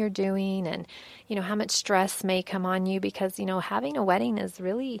preparing you're doing, and how much stress may come on you, because having a wedding is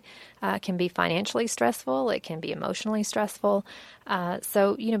really can be financially stressful, it can be emotionally stressful.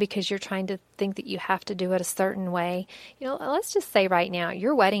 So because you're trying to think that you have to do it a certain way. Let's just say right now,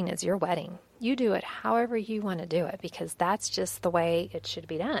 your wedding is your wedding. You do it however you want to do it, because that's just the way it should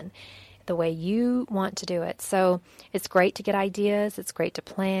be done, the way you want to do it. So it's great to get ideas, it's great to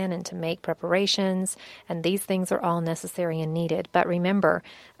plan and to make preparations, and these things are all necessary and needed. But remember,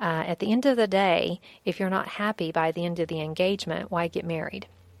 at the end of the day, if you're not happy by the end of the engagement, why get married?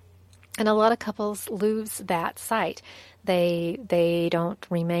 And a lot of couples lose that sight. They don't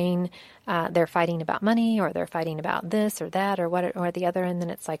remain, they're fighting about money, or they're fighting about this or that or what or the other, and then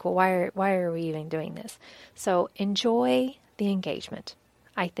it's like, well, why are we even doing this? So enjoy the engagement.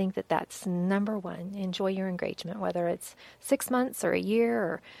 I think that's number one. Enjoy your engagement, whether it's 6 months or a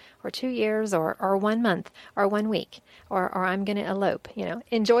year or 2 years or 1 month or 1 week or I'm going to elope.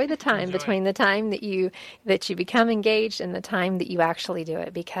 Enjoy the time between the time that you become engaged and the time that you actually do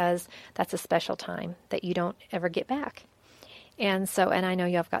it, because that's a special time that you don't ever get back. And I know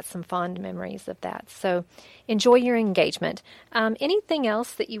you've got some fond memories of that. So enjoy your engagement. Anything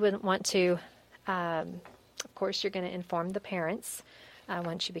else that you would want to, of course, you're going to inform the parents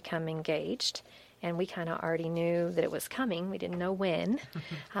once you become engaged. And we kind of already knew that it was coming. We didn't know when.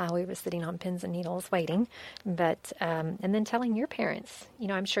 We were sitting on pins and needles waiting. But and then telling your parents.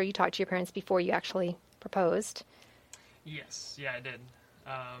 I'm sure you talked to your parents before you actually proposed. Yes, yeah, I did.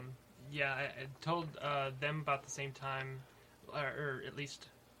 I told them about the same time, or at least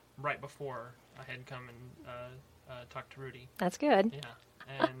right before I had come and talked to Rudy. That's good. Yeah,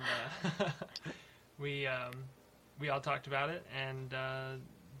 and we all talked about it, and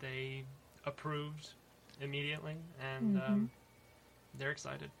they approved immediately, and they're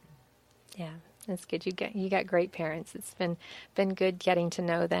excited. Yeah, that's good. You got great parents. It's been good getting to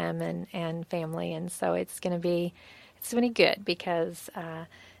know them and family, and so it's going to be good, because it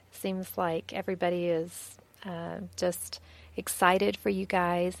seems like everybody is just excited for you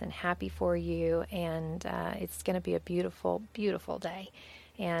guys and happy for you, and it's going to be a beautiful, beautiful day.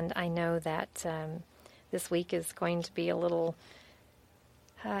 And I know that this week is going to be a little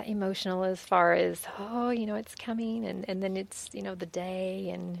emotional, as far as, it's coming, and then it's, the day,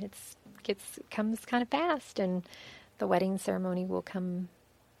 and comes kind of fast, and the wedding ceremony will come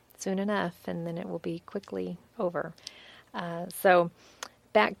soon enough, and then it will be quickly over. So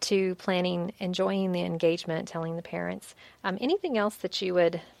back to planning, enjoying the engagement, telling the parents. Anything else that you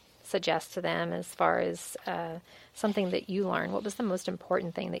would suggest to them as far as something that you learned? What was the most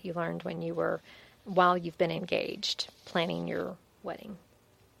important thing that you learned while you've been engaged, planning your wedding?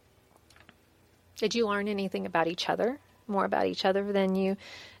 Did you learn anything about each other, more about each other than you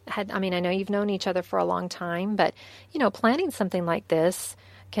had? I mean, I know you've known each other for a long time, but, planning something like this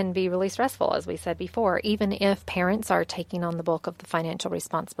can be really stressful, as we said before. Even if parents are taking on the bulk of the financial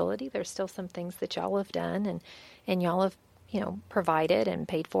responsibility, there's still some things that y'all have done and y'all have, provided and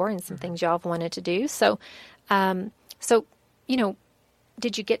paid for, and some things y'all have wanted to do. So, did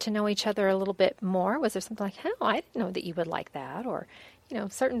you get to know each other a little bit more? Was there something like, oh, I didn't know that you would like that, or,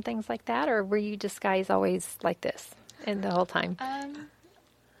 certain things like that? Or were you just guys always like this and the whole time?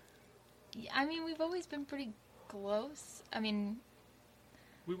 I mean, we've always been pretty close. I mean,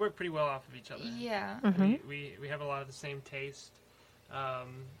 we work pretty well off of each other. Yeah. Mm-hmm. We have a lot of the same taste.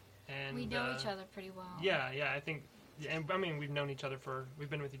 And we know each other pretty well. Yeah, I think, and I mean, we've been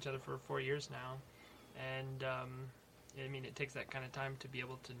with each other for 4 years now. And, I mean, it takes that kind of time to be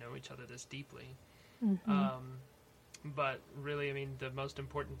able to know each other this deeply. Mm-hmm. But really, I mean, the most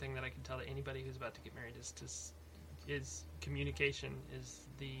important thing that I can tell to anybody who's about to get married is communication is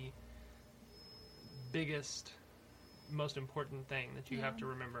the biggest, most important thing that you have to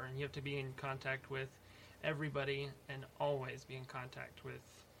remember. And you have to be in contact with everybody and always be in contact with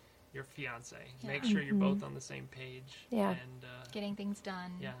your fiance. Make sure you're both on the same page. Yeah. And getting things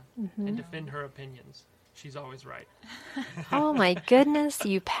done. Yeah. Mm-hmm. And defend her opinions. She's always right. Oh my goodness,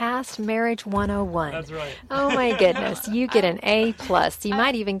 you passed Marriage 101. That's right. Oh my goodness, you get an A+. You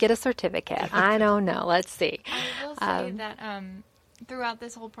might even get a certificate. I don't know. Let's see. I will say that throughout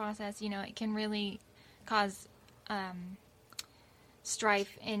this whole process, it can really cause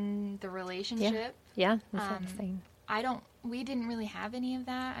strife in the relationship. Yeah, that's what I'm saying. We didn't really have any of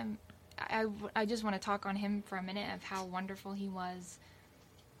that. I just want to talk on him for a minute of how wonderful he was.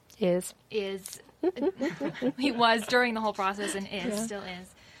 He was during the whole process and still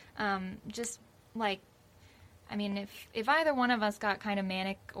is. Just like, I mean, if either one of us got kind of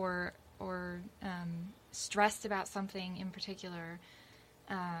manic or stressed about something in particular,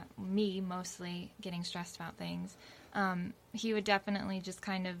 me mostly getting stressed about things, he would definitely just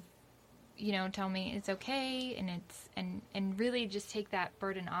kind of, tell me it's okay, and really just take that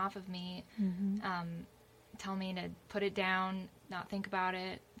burden off of me. Mm-hmm. Tell me to put it down, not think about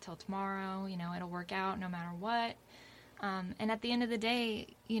it till tomorrow. It'll work out no matter what. And at the end of the day,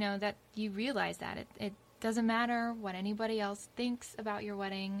 that you realize that it doesn't matter what anybody else thinks about your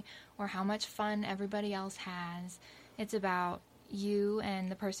wedding or how much fun everybody else has. It's about you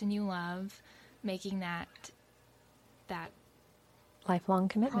and the person you love making that lifelong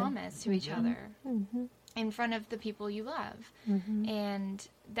commitment, promise to each other in front of the people you love. Mm-hmm. And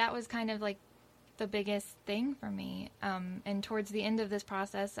that was kind of like the biggest thing for me. And towards the end of this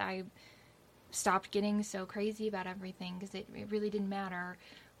process, I stopped getting so crazy about everything because it really didn't matter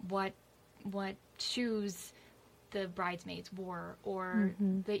what shoes the bridesmaids wore or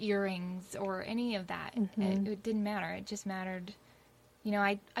the earrings or any of that. It didn't matter. It just mattered.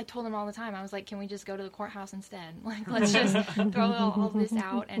 I told him all the time, I was like, can we just go to the courthouse instead? Like, let's just throw all this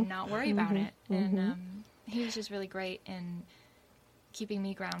out and not worry about it. And he was just really great in keeping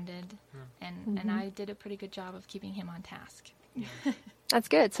me grounded, and I did a pretty good job of keeping him on task. Yeah. That's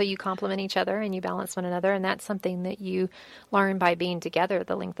good. So you complement each other and you balance one another, and that's something that you learn by being together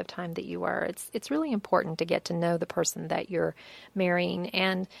the length of time that you were. It's really important to get to know the person that you're marrying,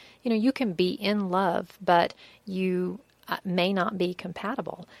 and you can be in love, but you may not be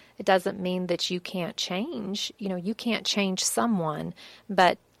compatible. It doesn't mean that you can't change. You can't change someone,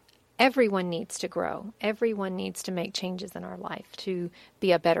 but everyone needs to grow. Everyone needs to make changes in our life to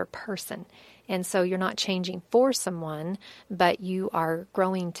be a better person. And so you're not changing for someone, but you are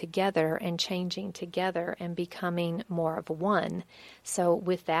growing together and changing together and becoming more of one. So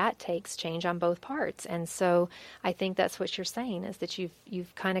with that takes change on both parts. And so I think that's what you're saying, is that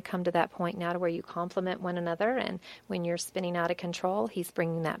you've kind of come to that point now to where you complement one another. And when you're spinning out of control, he's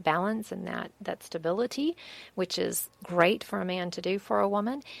bringing that balance and that stability, which is great for a man to do for a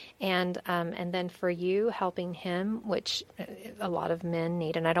woman. And then for you, helping him, which a lot of men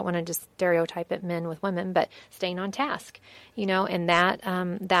need. And I don't want to just stereotype it men with women, but staying on task, and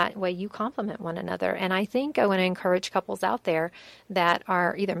that way you complement one another. And I think I want to encourage couples out there that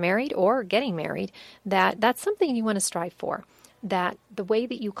are either married or getting married, that's something you want to strive for. that the way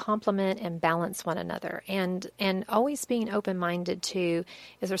that you complement and balance one another, and always being open-minded to,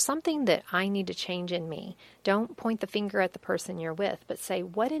 is there something that I need to change in me? Don't point the finger at the person you're with, but say,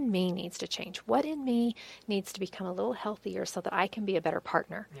 what in me needs to change? What in me needs to become a little healthier so that I can be a better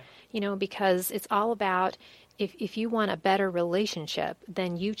partner? Yeah. Because it's all about, if you want a better relationship,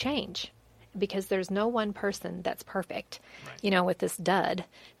 then you change. Because there's no one person that's perfect, right, with this dud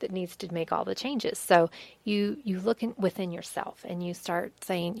that needs to make all the changes. So you look within yourself and you start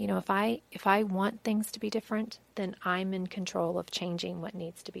saying, if I want things to be different, then I'm in control of changing what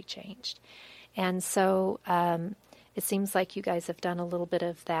needs to be changed. And so it seems like you guys have done a little bit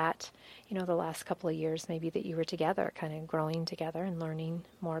of that, the last couple of years maybe that you were together, kind of growing together and learning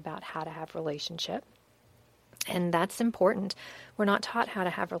more about how to have relationship. And that's important. We're not taught how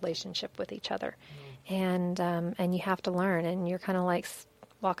to have relationship with each other. And you have to learn, and you're kind of like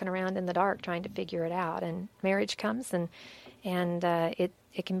walking around in the dark trying to figure it out. And marriage comes, and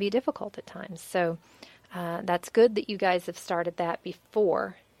it can be difficult at times. So that's good that you guys have started that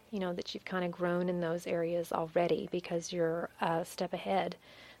before, that you've kind of grown in those areas already, because you're a step ahead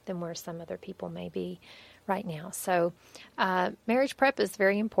than where some other people may be right now. So marriage prep is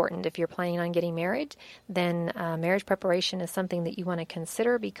very important. If you're planning on getting married, then marriage preparation is something that you want to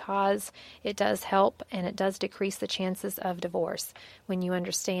consider, because it does help and it does decrease the chances of divorce. When you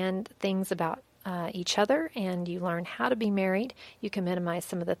understand things about each other and you learn how to be married, you can minimize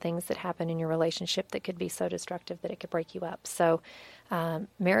some of the things that happen in your relationship that could be so destructive that it could break you up. So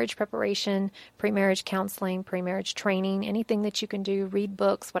marriage preparation, pre-marriage counseling, pre-marriage training, anything that you can do, read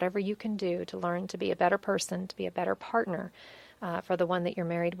books, whatever you can do to learn to be a better person, to be a better partner for the one that you're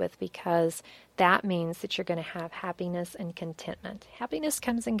married with, because that means that you're going to have happiness and contentment. Happiness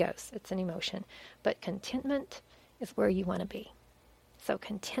comes and goes. It's an emotion. But contentment is where you want to be. So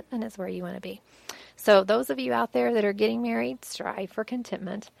contentment is where you want to be. So those of you out there that are getting married, strive for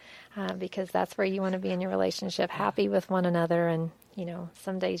contentment, because that's where you want to be in your relationship, happy with one another. And,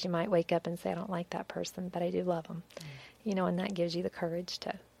 some days you might wake up and say, I don't like that person, but I do love them. And that gives you the courage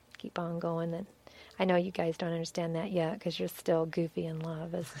to keep on going. And I know you guys don't understand that yet, because you're still goofy in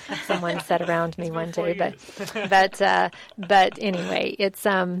love, as someone said around me one day. But anyway, it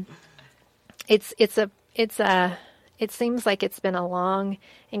seems like it's been a long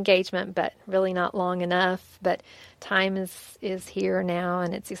engagement, but really not long enough. But time is here now,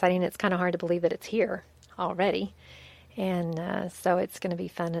 and it's exciting. It's kind of hard to believe that it's here already. And so it's going to be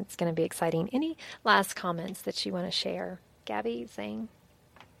fun. It's going to be exciting. Any last comments that you want to share? Gabby, Zane?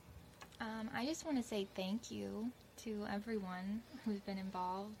 I just want to say thank you to everyone who's been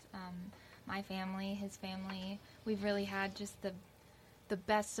involved. My family, his family. We've really had just the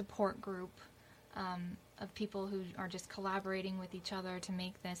best support group of people who are just collaborating with each other to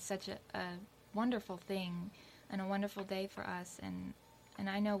make this such a wonderful thing and a wonderful day for us. And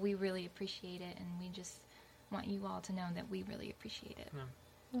I know we really appreciate it, and we just want you all to know that we really appreciate it. Yeah.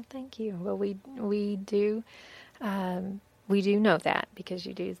 Well, thank you. Well, we do know that, because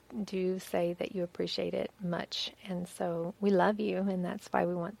you do say that you appreciate it much, and so we love you, and that's why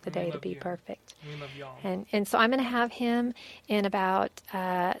we want the day to be perfect. We love y'all. And so I'm going to have him in about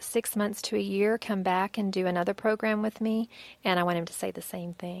 6 months to a year come back and do another program with me, and I want him to say the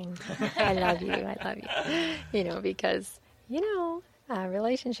same thing. I love you. I love you. Because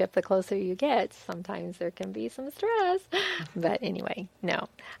relationship, the closer you get, sometimes there can be some stress. But anyway, no,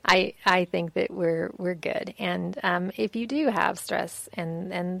 I think that we're good. And if you do have stress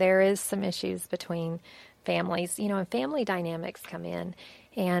and there is some issues between families, and family dynamics come in,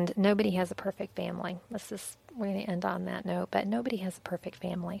 and nobody has a perfect family. We're going to end on that note, but nobody has a perfect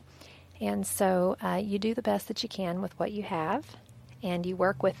family. And so you do the best that you can with what you have, and you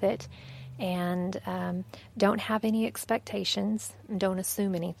work with it. And don't have any expectations. Don't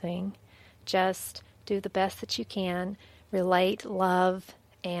assume anything. Just do the best that you can. Relate, love,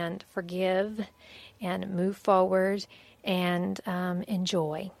 and forgive, and move forward, and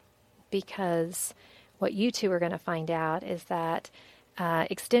enjoy. Because what you two are going to find out is that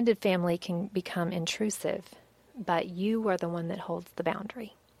extended family can become intrusive, but you are the one that holds the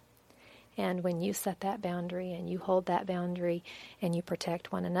boundary. And when you set that boundary and you hold that boundary and you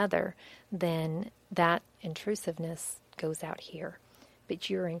protect one another, then that intrusiveness goes out here. But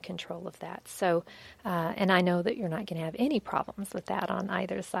you're in control of that. So, and I know that you're not going to have any problems with that on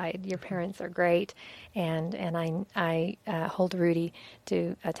either side. Your parents are great, and I hold Rudy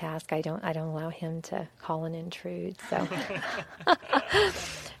to a task. I don't allow him to call and intrude. So,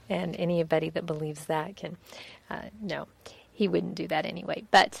 and anybody that believes that can no. He wouldn't do that anyway.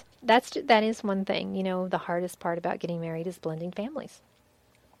 But that is one thing. The hardest part about getting married is blending families.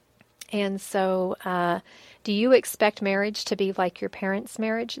 And so, do you expect marriage to be like your parents'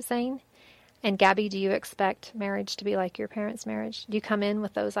 marriage, Zane? And Gabby, do you expect marriage to be like your parents' marriage? Do you come in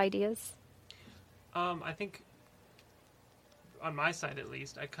with those ideas? I think, on my side at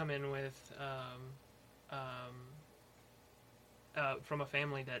least, I come in with from a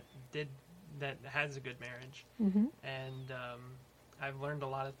family that has a good marriage, and I've learned a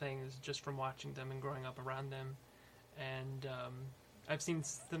lot of things just from watching them and growing up around them, and I've seen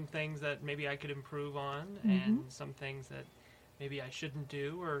some things that maybe I could improve on, and some things that maybe I shouldn't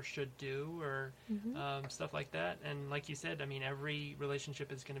do or should do, or stuff like that. And like you said, I mean, every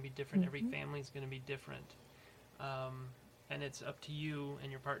relationship is going to be different. Every family is going to be different. And it's up to you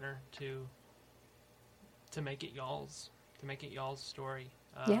and your partner to make it y'all's story.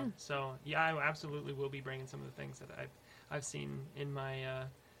 So yeah, I absolutely will be bringing some of the things that I've seen in my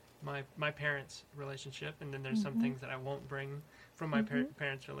my parents' relationship, and then there's some things that I won't bring from my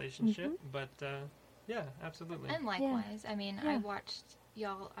parents' relationship. But yeah, absolutely. And likewise, I mean, I watched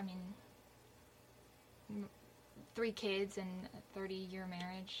y'all. I mean, 3 kids and a 30-year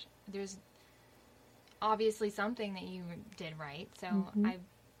marriage. There's obviously something that you did right. So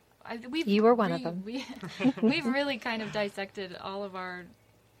you were one of them. We've really kind of dissected all of our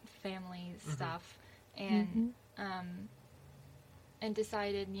family stuff, and and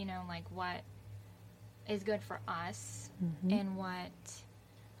decided, you know, like what is good for us and what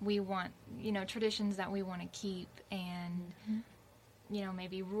we want, you know, traditions that we want to keep, and you know,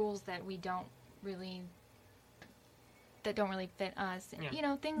 maybe rules that don't really fit us, you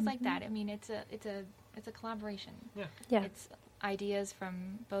know, things like that. I mean, it's a collaboration. Yeah. It's ideas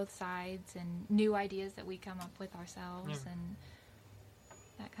from both sides and new ideas that we come up with ourselves and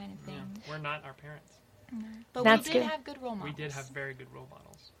that kind of thing. We're not our parents. But That's we did good. have good role models. We did have very good role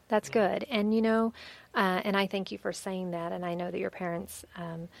models. That's good. And, you know, and I thank you for saying that. And I know that your parents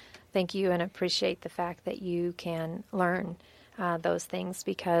thank you and appreciate the fact that you can learn those things,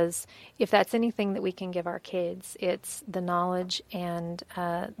 because if that's anything that we can give our kids, it's the knowledge and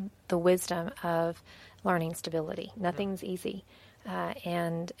the wisdom of learning stability. Nothing's easy.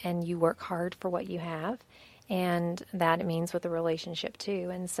 And you work hard for what you have. And that means with a relationship too.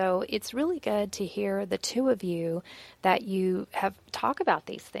 And so it's really good to hear the two of you that you have talk about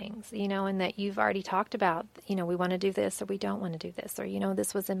these things, you know, and that you've already talked about, you know, we want to do this or we don't want to do this, or, you know,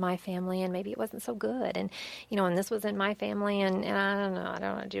 this was in my family and maybe it wasn't so good. And, you know, and this was in my family and I don't know, I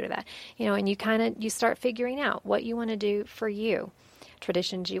don't want to do that, you know, and you start figuring out what you want to do for you.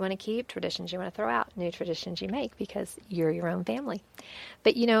 Traditions you want to keep, traditions you want to throw out, new traditions you make because you're your own family.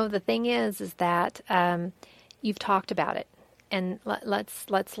 But, you know, the thing is that, you've talked about it, and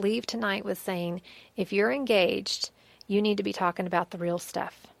let's leave tonight with saying, if you're engaged, you need to be talking about the real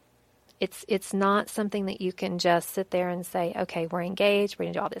stuff. It's not something that you can just sit there and say, okay, we're engaged, we're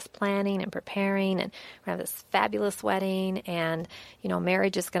going to do all this planning and preparing, and we're going to have this fabulous wedding, and, you know,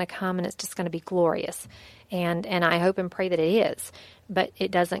 marriage is going to come and it's just going to be glorious. And I hope and pray that it is. But it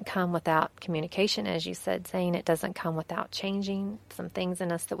doesn't come without communication, as you said, Zane. It doesn't come without changing some things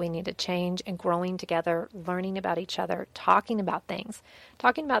in us that we need to change, and growing together, learning about each other, talking about things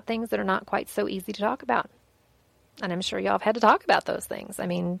that are not quite so easy to talk about. And I'm sure y'all have had to talk about those things. I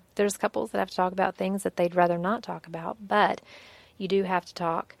mean, there's couples that have to talk about things that they'd rather not talk about, but you do have to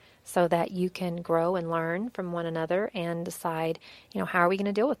talk so that you can grow and learn from one another and decide, you know, how are we going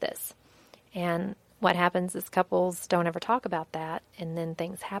to deal with this? And what happens is couples don't ever talk about that, and then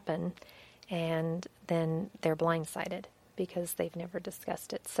things happen, and then they're blindsided because they've never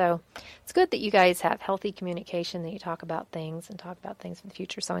discussed it. So it's good that you guys have healthy communication, that you talk about things and talk about things for the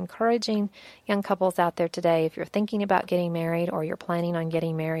future. So encouraging young couples out there today, if you're thinking about getting married, or you're planning on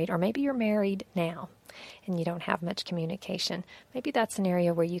getting married, or maybe you're married now and you don't have much communication, maybe that's an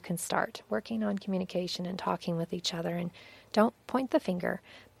area where you can start working on communication and talking with each other. And don't point the finger,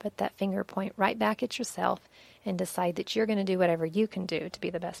 but that finger point right back at yourself, and decide that you're going to do whatever you can do to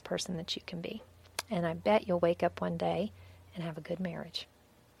be the best person that you can be. And I bet you'll wake up one day and have a good marriage.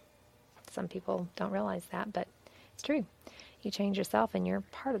 Some people don't realize that, but it's true. You change yourself and you're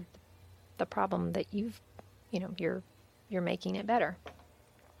part of the problem that you're making it better.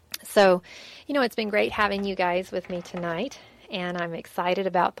 So, you know, it's been great having you guys with me tonight, and I'm excited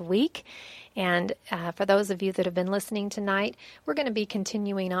about the week. And for those of you that have been listening tonight, we're going to be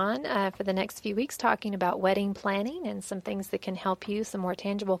continuing on for the next few weeks talking about wedding planning and some things that can help you, some more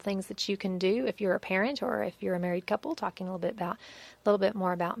tangible things that you can do if you're a parent or if you're a married couple, talking a little bit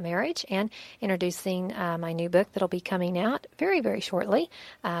more about marriage, and introducing my new book that'll be coming out very, very shortly,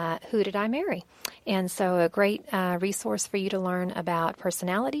 Who Did I Marry? And so a great resource for you to learn about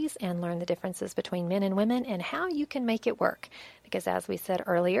personalities and learn the differences between men and women and how you can make it work. Because as we said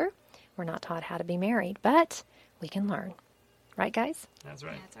earlier, We're not taught how to be married, but we can learn. Right, guys? That's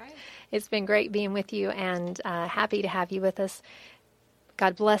right. That's right. It's been great being with you, and happy to have you with us.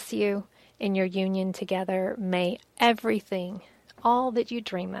 God bless you in your union together. May everything, all that you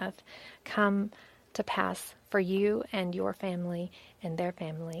dream of, come to pass for you and your family and their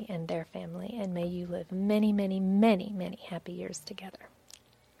family and their family. And may you live many, many, many, many happy years together.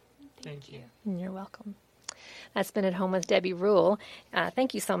 Thank you. And you're welcome. That's been At Home with Debbie Rule.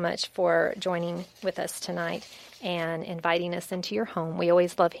 Thank you so much for joining with us tonight and inviting us into your home. We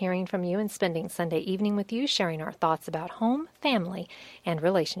always love hearing from you and spending Sunday evening with you, sharing our thoughts about home, family, and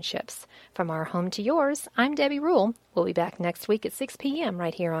relationships. From our home to yours, I'm Debbie Rule. We'll be back next week at 6 p.m.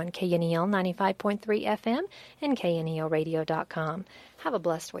 right here on KNEL 95.3 FM and KNELradio.com. Have a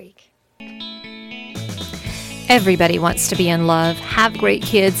blessed week. Everybody wants to be in love, have great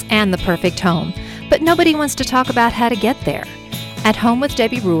kids, and the perfect home. But nobody wants to talk about how to get there. At Home with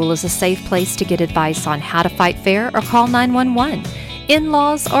Debbie Rule is a safe place to get advice on how to fight fair or call 911.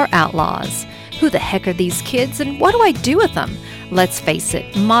 In-laws or outlaws? Who the heck are these kids and what do I do with them? Let's face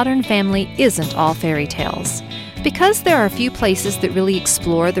it, Modern Family isn't all fairy tales. Because there are a few places that really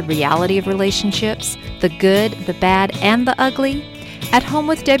explore the reality of relationships, the good, the bad, and the ugly, At Home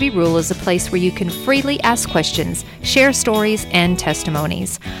with Debbie Rule is a place where you can freely ask questions, share stories, and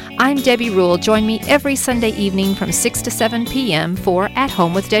testimonies. I'm Debbie Rule. Join me every Sunday evening from 6 to 7 p.m. for At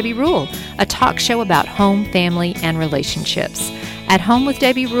Home with Debbie Rule, a talk show about home, family, and relationships. At Home with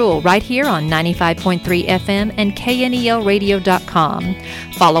Debbie Rule, right here on 95.3 FM and KNELradio.com.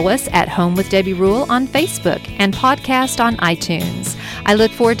 Follow us at Home with Debbie Rule on Facebook and podcast on iTunes. I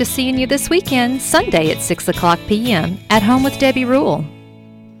look forward to seeing you this weekend, Sunday at 6 o'clock p.m. at Home with Debbie Rule.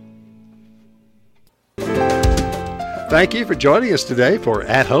 Thank you for joining us today for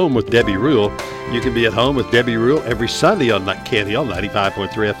At Home with Debbie Rule. You can be at home with Debbie Rule every Sunday on KNEL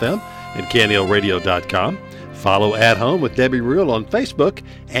 95.3 FM and KNELradio.com. Follow At Home with Debbie Rule on Facebook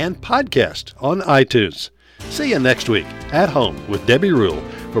and podcast on iTunes. See you next week at Home with Debbie Rule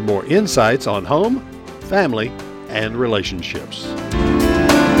for more insights on home, family, and relationships.